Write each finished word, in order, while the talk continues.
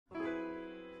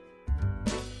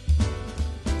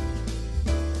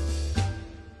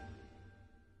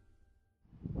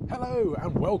Hello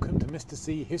and welcome to Mr.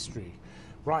 C History.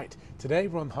 Right, today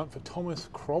we're on the hunt for Thomas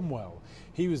Cromwell.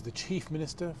 He was the chief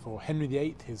minister for Henry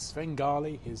VIII, his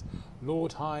Svengali, his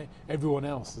Lord High, everyone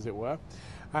else as it were.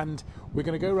 And we're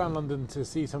going to go around London to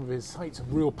see some of his sites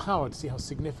of real power, to see how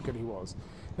significant he was.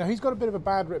 Now, he's got a bit of a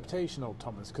bad reputation, old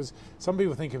Thomas, because some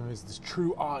people think of him as this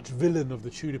true arch villain of the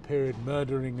Tudor period,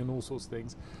 murdering and all sorts of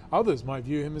things. Others might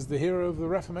view him as the hero of the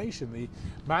Reformation, the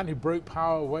man who broke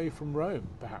power away from Rome,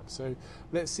 perhaps. So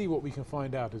let's see what we can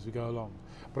find out as we go along.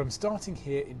 But I'm starting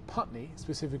here in Putney,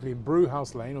 specifically in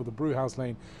Brewhouse Lane, or the Brewhouse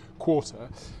Lane quarter,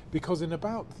 because in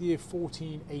about the year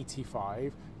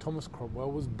 1485, Thomas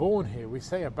Cromwell was born here. We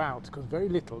say about because very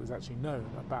little is actually known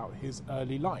about his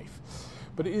early life.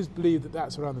 But it is believed that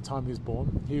that's around the time he was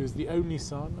born. He was the only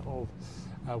son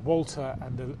of Walter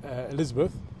and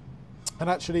Elizabeth. And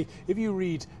actually, if you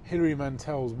read Hilary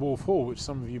Mantel's Wolf Hall, which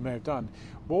some of you may have done,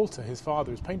 Walter, his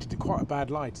father, is painted in quite a bad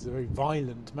light as a very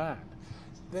violent man.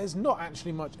 There's not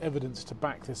actually much evidence to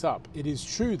back this up. It is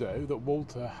true, though, that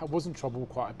Walter was in trouble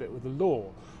quite a bit with the law.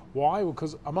 Why? Well,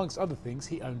 because, amongst other things,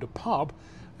 he owned a pub,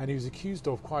 and he was accused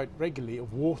of quite regularly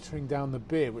of watering down the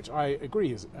beer, which I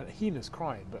agree is a heinous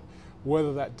crime, but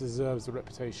whether that deserves the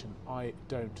reputation, I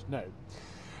don't know.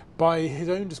 By his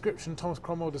own description, Thomas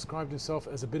Cromwell described himself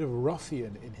as a bit of a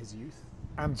ruffian in his youth.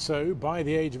 And so, by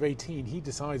the age of 18, he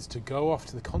decides to go off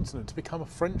to the continent to become a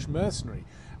French mercenary.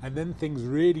 And then things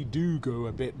really do go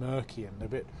a bit murky and a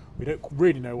bit, we don't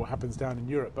really know what happens down in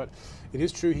Europe. But it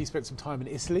is true he spent some time in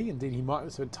Italy. Indeed, he might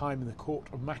have spent time in the court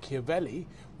of Machiavelli,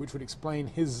 which would explain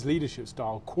his leadership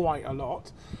style quite a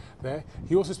lot there.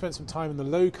 He also spent some time in the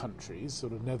Low Countries,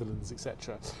 sort of Netherlands,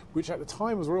 etc., which at the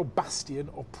time was a real bastion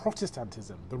of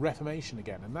Protestantism, the Reformation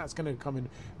again. And that's going to come in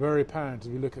very apparent as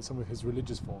we look at some of his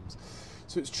religious forms.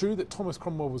 So it's true that Thomas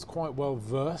Cromwell was quite well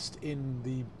versed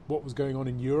in what was going on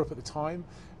in Europe at the time,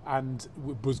 and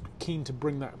was keen to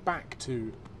bring that back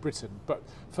to Britain. But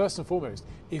first and foremost,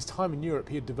 his time in Europe,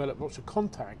 he had developed lots of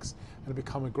contacts and had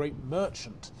become a great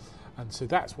merchant. And so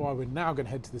that's why we're now going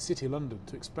to head to the City of London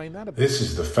to explain that a bit. This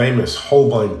is the famous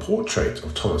Holbein portrait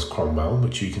of Thomas Cromwell,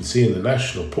 which you can see in the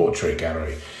National Portrait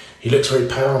Gallery. He looks very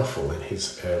powerful in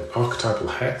his archetypal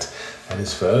hat and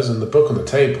his furs, and the book on the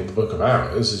table, the Book of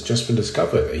Hours, has just been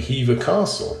discovered, a Hever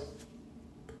Castle.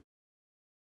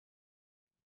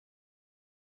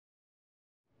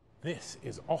 This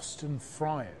is Austin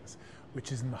Friars,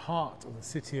 which is in the heart of the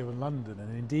City of London,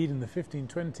 and indeed in the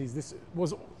 1520s this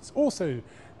was also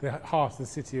the heart of the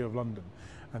City of London.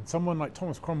 And someone like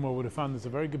Thomas Cromwell would have found this a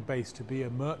very good base to be a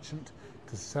merchant,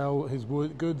 to sell his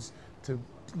goods, to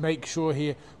make sure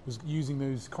he was using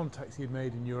those contacts he had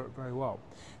made in Europe very well.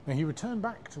 Now he returned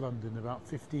back to London about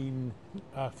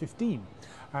 1515,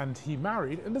 and he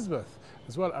married Elizabeth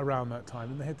as well around that time,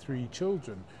 and they had 3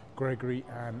 children, Gregory,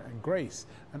 Anne and Grace,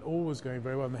 and all was going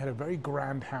very well. And they had a very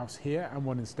grand house here and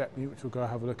one in Stepney, which we'll go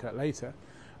have a look at later.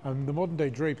 The modern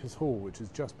day Drapers Hall, which is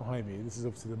just behind me, this is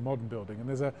obviously the modern building, and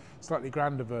there's a slightly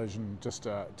grander version just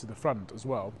to the front as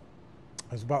well.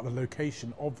 It's about the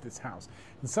location of this house.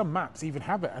 And some maps even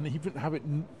have it, and even have it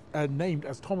named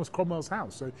as Thomas Cromwell's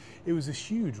house. So it was a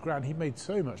huge grand. He made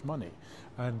so much money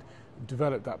and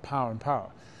developed that power.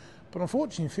 But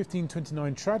unfortunately, in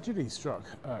 1529, tragedy struck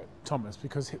Thomas,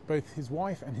 because both his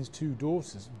wife and his 2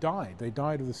 daughters died. They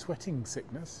died of the sweating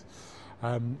sickness,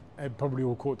 and probably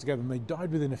all caught together, and they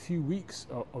died within a few weeks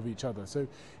of each other. So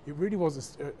it really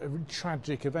was a really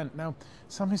tragic event. Now,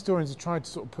 some historians have tried to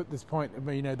sort of put this point,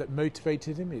 that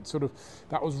motivated him. It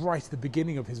that was right at the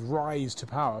beginning of his rise to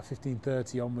power,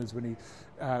 1530 onwards, when he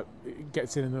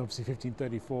gets in, and then obviously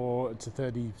 1534 to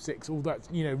 36, all that,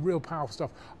 real powerful stuff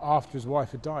after his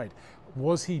wife had died.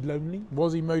 Was he lonely?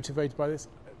 Was he motivated by this?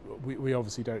 We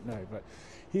obviously don't know, but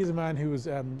he's a man who was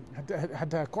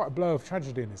had quite a blow of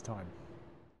tragedy in his time.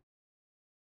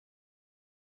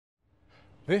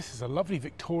 This is a lovely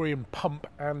Victorian pump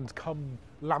and come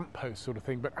lamppost sort of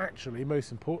thing, but actually,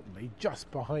 most importantly,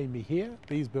 just behind me here,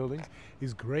 these buildings,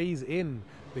 is Gray's Inn,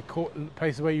 the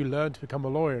place where you learn to become a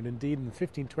lawyer. And indeed, in the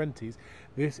 1520s,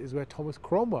 this is where Thomas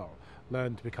Cromwell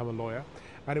learned to become a lawyer.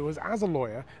 And it was as a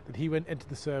lawyer that he went into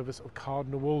the service of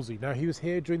Cardinal Wolsey. Now, he was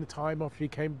here during the time after he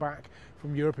came back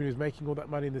from Europe and he was making all that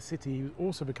money in the city. He was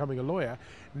also becoming a lawyer.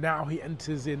 Now he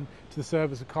enters into the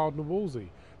service of Cardinal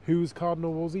Wolsey. Who was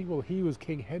Cardinal Wolsey? Well, he was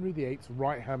King Henry VIII's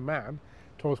right-hand man.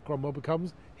 Thomas Cromwell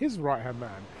becomes his right-hand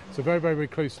man. So very, very, very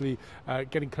closely,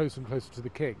 getting closer and closer to the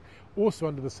king. Also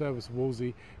under the service of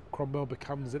Wolsey, Cromwell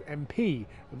becomes an MP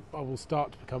and will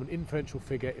start to become an influential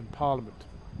figure in Parliament.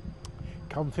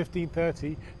 Come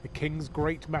 1530, the king's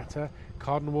great matter,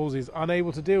 Cardinal Wolsey is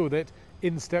unable to deal with it.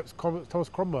 In steps Thomas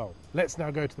Cromwell. Let's now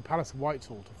go to the Palace of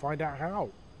Whitehall to find out how.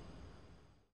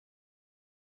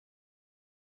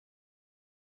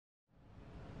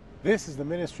 This is the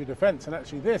Ministry of Defence, and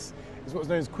actually this is what's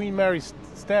known as Queen Mary's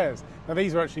Stairs. Now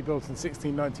these were actually built in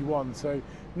 1691, so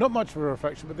not much of a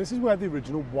reflection, but this is where the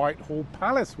original Whitehall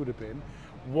Palace would have been,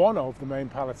 one of the main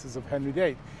palaces of Henry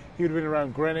VIII. He would have been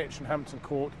around Greenwich and Hampton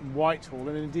Court and Whitehall,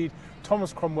 and indeed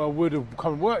Thomas Cromwell would have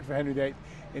come and worked for Henry VIII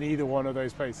in either one of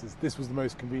those places. This was the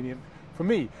most convenient for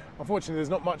me. Unfortunately, there's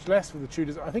not much less for the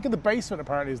Tudors. I think in the basement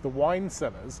apparently is the wine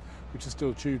cellars, which is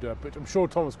still Tudor, but I'm sure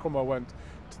Thomas Cromwell went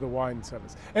to the wine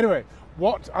cellars. Anyway,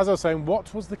 as I was saying,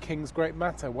 what was the king's great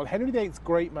matter? Well, Henry VIII's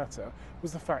great matter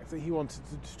was the fact that he wanted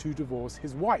to divorce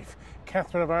his wife,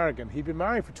 Catherine of Aragon. He'd been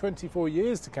married for 24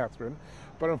 years to Catherine,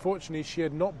 but unfortunately she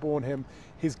had not borne him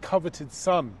his coveted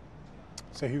son.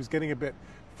 So he was getting a bit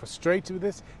frustrated with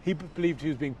this. He believed he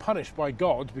was being punished by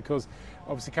God because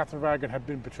obviously Catherine of Aragon had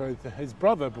been betrothed to his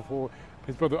brother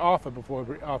Arthur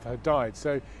before Arthur had died.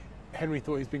 So Henry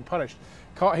thought he was being punished.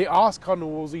 He asked Cardinal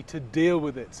Wolsey to deal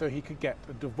with it so he could get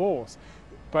a divorce.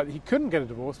 But he couldn't get a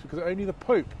divorce because only the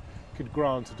Pope could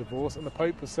grant a divorce, and the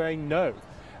Pope was saying no.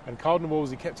 And Cardinal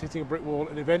Wolsey kept hitting a brick wall,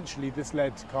 and eventually this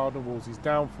led to Cardinal Wolsey's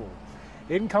downfall.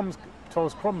 In comes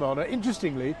Thomas Cromwell. Now,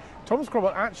 interestingly, Thomas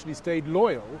Cromwell actually stayed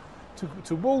loyal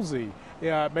to Wolsey,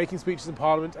 making speeches in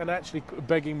Parliament and actually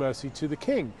begging mercy to the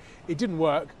king. It didn't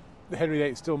work. Henry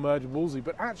VIII still murdered Wolsey,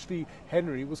 but actually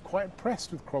Henry was quite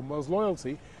impressed with Cromwell's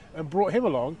loyalty and brought him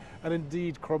along, and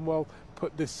indeed Cromwell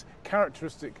put this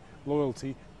characteristic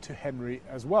loyalty to Henry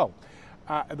as well.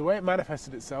 And the way it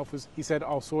manifested itself was he said,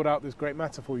 "I'll sort out this great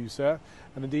matter for you, sir."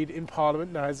 And indeed in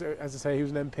Parliament, now as I say, he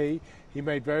was an MP, he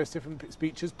made various different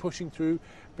speeches pushing through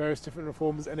various different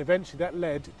reforms, and eventually that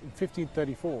led in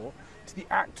 1534 to the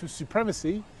Act of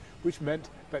Supremacy, which meant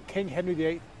that King Henry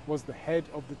VIII was the head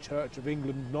of the Church of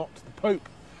England, not the Pope.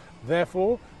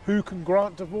 Therefore, who can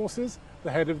grant divorces?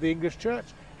 The head of the English Church.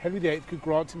 Henry VIII could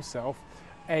grant himself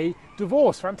a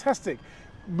divorce. Fantastic.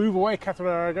 Move away Catherine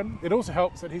of Aragon. It also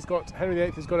helps that Henry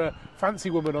VIII has got a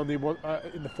fancy woman in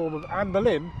the form of Anne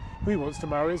Boleyn, who he wants to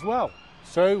marry as well.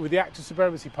 So, with the Act of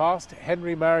Supremacy passed,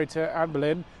 Henry married to Anne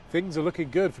Boleyn. Things are looking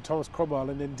good for Thomas Cromwell,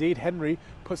 and indeed Henry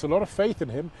puts a lot of faith in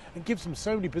him and gives him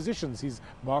so many positions. He's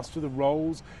master of the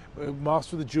rolls,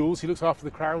 master of the jewels. He looks after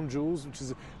the crown jewels, which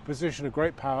is a position of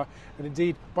great power. And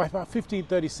indeed, by about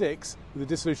 1536, with the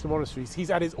dissolution of monasteries, he's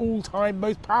at his all-time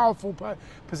most powerful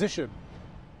position.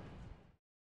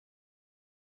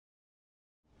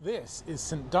 This is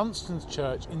St Dunstan's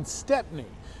Church in Stepney.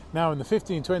 Now in the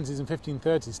 1520s and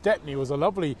 1530s, Stepney was a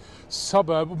lovely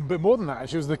suburb, a bit more than that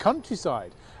actually, it was the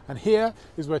countryside. And here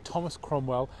is where Thomas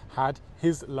Cromwell had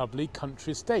his lovely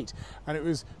country estate. And it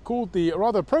was called the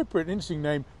rather appropriate and interesting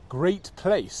name, Great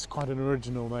Place, quite an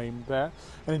original name there.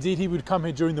 And indeed he would come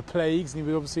here during the plagues, and he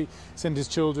would obviously send his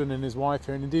children and his wife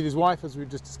here. And indeed his wife, as we've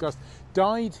just discussed,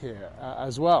 died here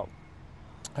as well.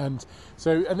 And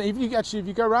so, and even if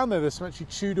you go around there, there's some actually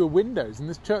Tudor windows, and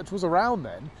this church was around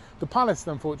then. The palace,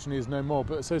 unfortunately, is no more,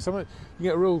 but so you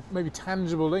get a real, maybe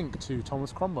tangible link to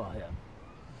Thomas Cromwell here.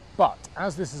 But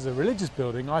as this is a religious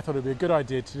building, I thought it would be a good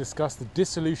idea to discuss the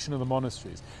dissolution of the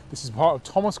monasteries. This is part of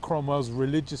Thomas Cromwell's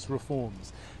religious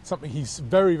reforms, something he's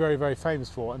very, very, very famous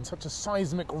for, and such a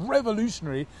seismic,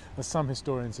 revolutionary, as some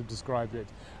historians have described it,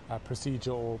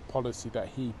 procedure or policy that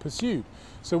he pursued.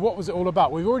 So what was it all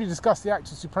about? We've already discussed the Act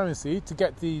of Supremacy. To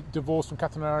get the divorce from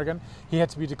Catherine of Aragon, he had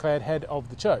to be declared head of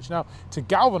the church. Now, to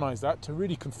galvanise that, to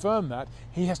really confirm that,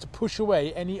 he has to push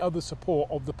away any other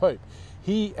support of the Pope.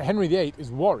 Henry VIII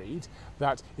is worried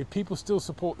that if people still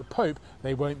support the Pope,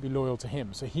 they won't be loyal to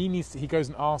him. So he goes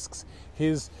and asks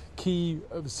his key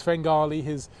Svengali,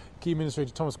 his key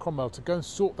administrator Thomas Cromwell, to go and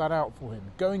sort that out for him.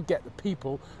 Go and get the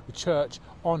people, the church,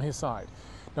 on his side.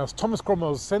 Now, Thomas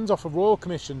Cromwell sends off a royal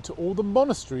commission to all the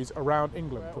monasteries around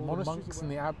England, the monasteries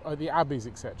and the abbeys,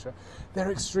 etc.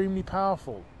 They're extremely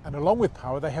powerful, and along with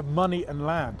power, they have money and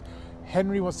land.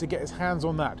 Henry wants to get his hands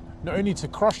on that, not only to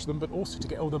crush them, but also to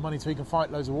get all the money so he can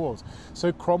fight loads of wars.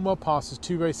 So Cromwell passes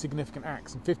two very significant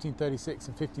acts in 1536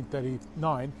 and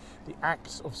 1539, the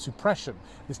Acts of Suppression.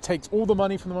 This takes all the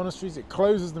money from the monasteries, it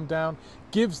closes them down,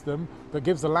 gives the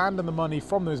land and the money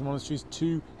from those monasteries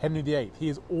to Henry VIII. He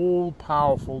is all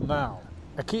powerful now.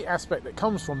 A key aspect that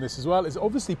comes from this as well is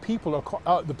obviously the people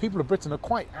of Britain are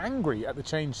quite angry at the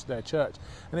change to their church,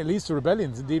 and it leads to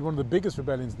rebellions. Indeed, one of the biggest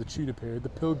rebellions of the Tudor period, the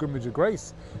Pilgrimage of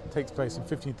Grace, takes place in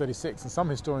 1536, and some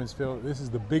historians feel that this is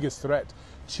the biggest threat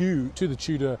to the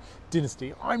Tudor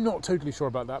dynasty. I'm not totally sure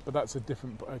about that, but that's a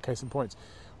different case in point.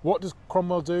 What does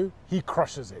Cromwell do? He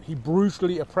crushes it. He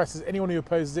brutally oppresses anyone who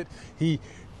opposes it. He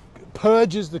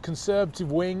purges the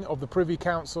conservative wing of the Privy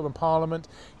Council and Parliament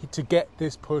to get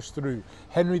this push through.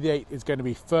 Henry VIII is going to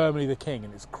be firmly the king,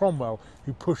 and it's Cromwell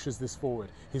who pushes this forward.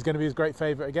 He's going to be his great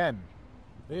favourite again.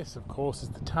 This, of course, is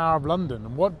the Tower of London,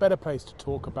 and what better place to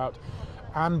talk about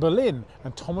Anne Boleyn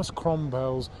and Thomas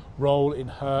Cromwell's role in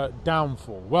her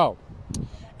downfall? Well,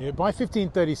 by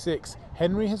 1536,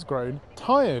 Henry has grown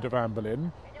tired of Anne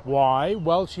Boleyn. Why?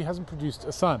 Well, she hasn't produced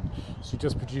a son. She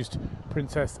just produced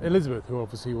Princess Elizabeth, who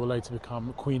obviously will later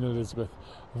become Queen Elizabeth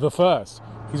I.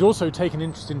 He's also taken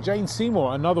interest in Jane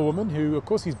Seymour, another woman who, of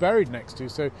course, he's buried next to,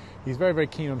 so he's very, very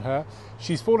keen on her.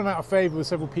 She's fallen out of favour with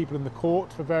several people in the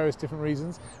court for various different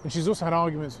reasons, and she's also had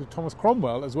arguments with Thomas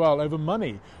Cromwell as well over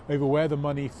money, over where the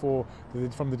money from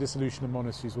the dissolution of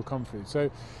monasteries will come through. So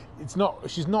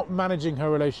she's not managing her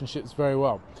relationships very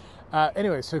well.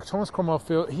 Anyway, so Thomas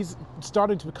Cromwell he's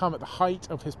starting to become at the height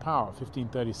of his power,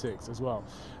 1536 as well.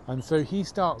 And so he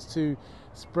starts to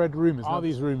spread rumours. Are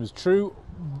these rumours true?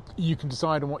 You can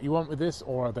decide on what you want with this,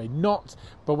 or are they not?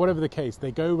 But whatever the case,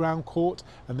 they go round court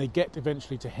and they get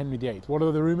eventually to Henry VIII. What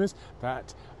are the rumours?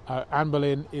 That Anne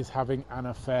Boleyn is having an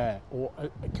affair or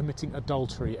committing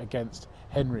adultery against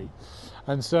Henry.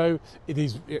 And so it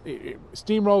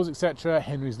steamrolls, etc.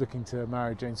 Henry's looking to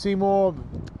marry Jane Seymour.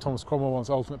 Thomas Cromwell wants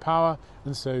ultimate power,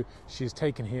 and so she is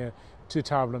taken here to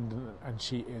Tower of London and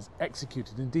she is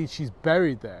executed. Indeed, she's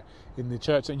buried there in the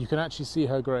church, and you can actually see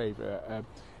her grave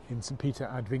in St. Peter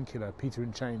ad Vincula, Peter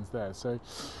in chains there. So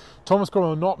Thomas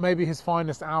Cromwell, not maybe his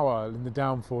finest hour in the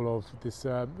downfall of this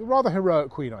rather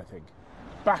heroic queen, I think.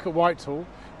 Back at Whitehall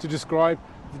to describe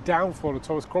the downfall of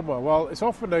Thomas Cromwell. Well, it's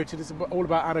often noted it's all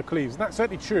about Anne of Cleves, and that's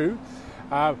certainly true.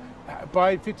 By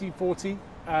 1540,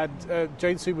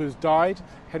 Jane Seymour has died.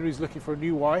 Henry's looking for a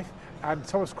new wife, and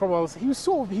Thomas Cromwell,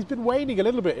 he's been waning a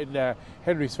little bit in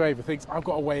Henry's favour. Thinks, I've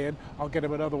got a way in, I'll get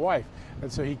him another wife,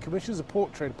 and so he commissions a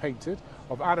portrait painted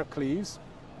of Anne of Cleves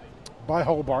by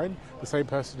Holbein, the same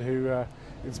person who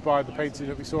inspired the painting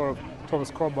that we saw of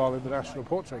Thomas Cromwell in the National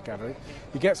Portrait Gallery.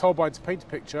 He gets Holbein to paint a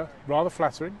picture, rather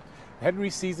flattering. Henry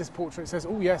sees this portrait and says,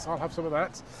 oh yes, I'll have some of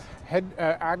that.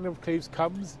 Anne of Cleves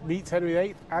comes, meets Henry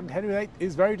VIII, and Henry VIII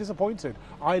is very disappointed.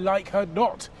 I like her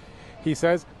not, he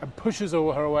says, and pushes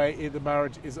her away. The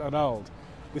marriage is annulled.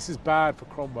 This is bad for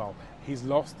Cromwell. He's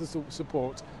lost the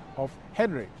support of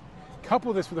Henry.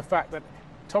 Couple this with the fact that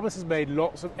Thomas has made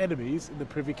lots of enemies in the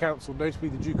Privy Council, notably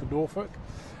the Duke of Norfolk,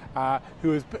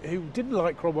 who didn't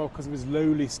like Cromwell because of his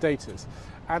lowly status.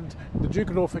 And the Duke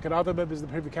of Norfolk and other members of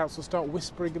the Privy Council start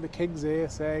whispering in the king's ear,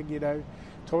 saying, you know,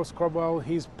 Thomas Cromwell,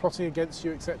 he's plotting against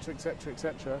you, etc., etc.,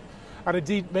 etc. And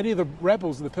indeed, many of the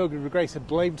rebels in the Pilgrim of Grace had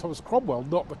blamed Thomas Cromwell,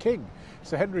 not the king.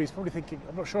 So Henry's probably thinking,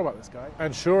 I'm not sure about this guy.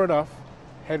 And sure enough,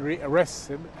 Henry arrests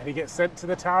him and he gets sent to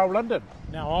the Tower of London.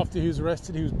 Now, after he was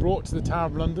arrested, he was brought to the Tower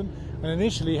of London, and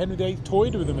initially Henry VIII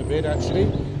toyed with him a bit, actually,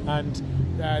 and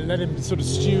let him sort of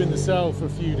stew in the cell for a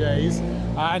few days.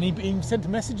 And he sent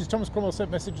messages, Thomas Cromwell sent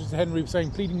messages to Henry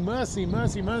saying, pleading mercy,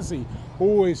 mercy, mercy,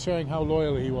 always showing how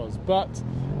loyal he was, but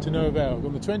to no avail.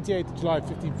 On the 28th of July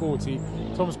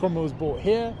 1540, Thomas Cromwell was brought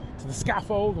here to the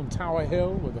scaffold on Tower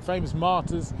Hill, where the famous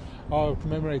martyrs are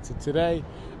commemorated today,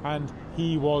 and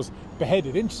he was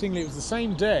beheaded. Interestingly, it was the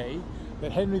same day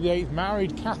that Henry VIII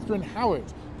married Catherine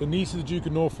Howard, the niece of the Duke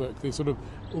of Norfolk, the sort of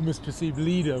almost perceived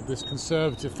leader of this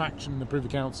conservative faction in the Privy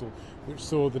Council, which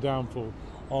saw the downfall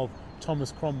of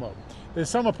Thomas Cromwell. There's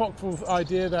some apocryphal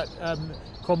idea that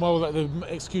Cromwell, that the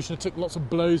executioner took lots of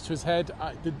blows to his head.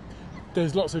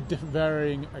 There's lots of different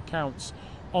varying accounts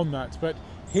on that, but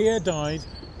here died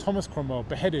Thomas Cromwell,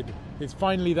 beheaded. It's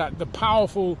finally that the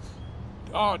powerful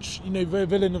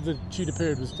villain of the Tudor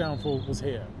period was downfall was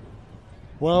here.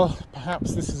 Well,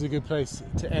 perhaps this is a good place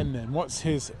to end then. What's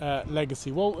his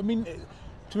legacy? Well, I mean,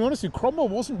 to be honest with you, Cromwell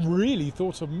wasn't really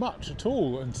thought of much at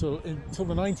all until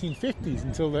the 1950s,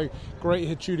 until the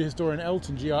great Tudor historian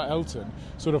G.R. Elton,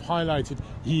 sort of highlighted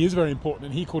he is very important,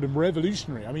 and he called him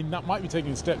revolutionary. I mean, that might be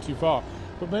taking a step too far,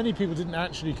 but many people didn't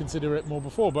actually consider it more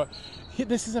before. But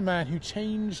this is a man who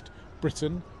changed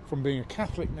Britain from being a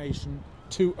Catholic nation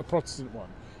to a Protestant one.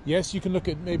 Yes, you can look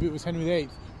at maybe it was Henry VIII,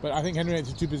 but I think Henry VIII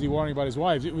was too busy worrying about his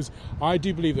wives. I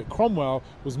do believe that Cromwell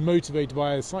was motivated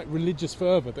by a slight religious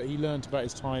fervour that he learnt about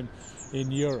his time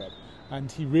in Europe,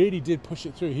 and he really did push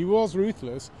it through. He was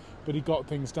ruthless, but he got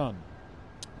things done.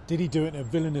 Did he do it in a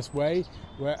villainous way,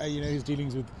 where his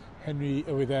dealings with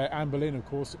Anne Boleyn, of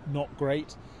course, not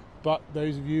great? But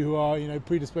those of you who are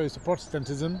predisposed to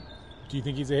Protestantism, do you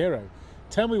think he's a hero?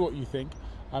 Tell me what you think.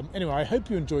 Anyway, I hope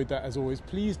you enjoyed that as always.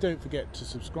 Please don't forget to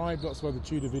subscribe. Lots of other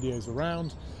Tudor videos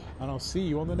around, and I'll see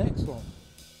you on the next one.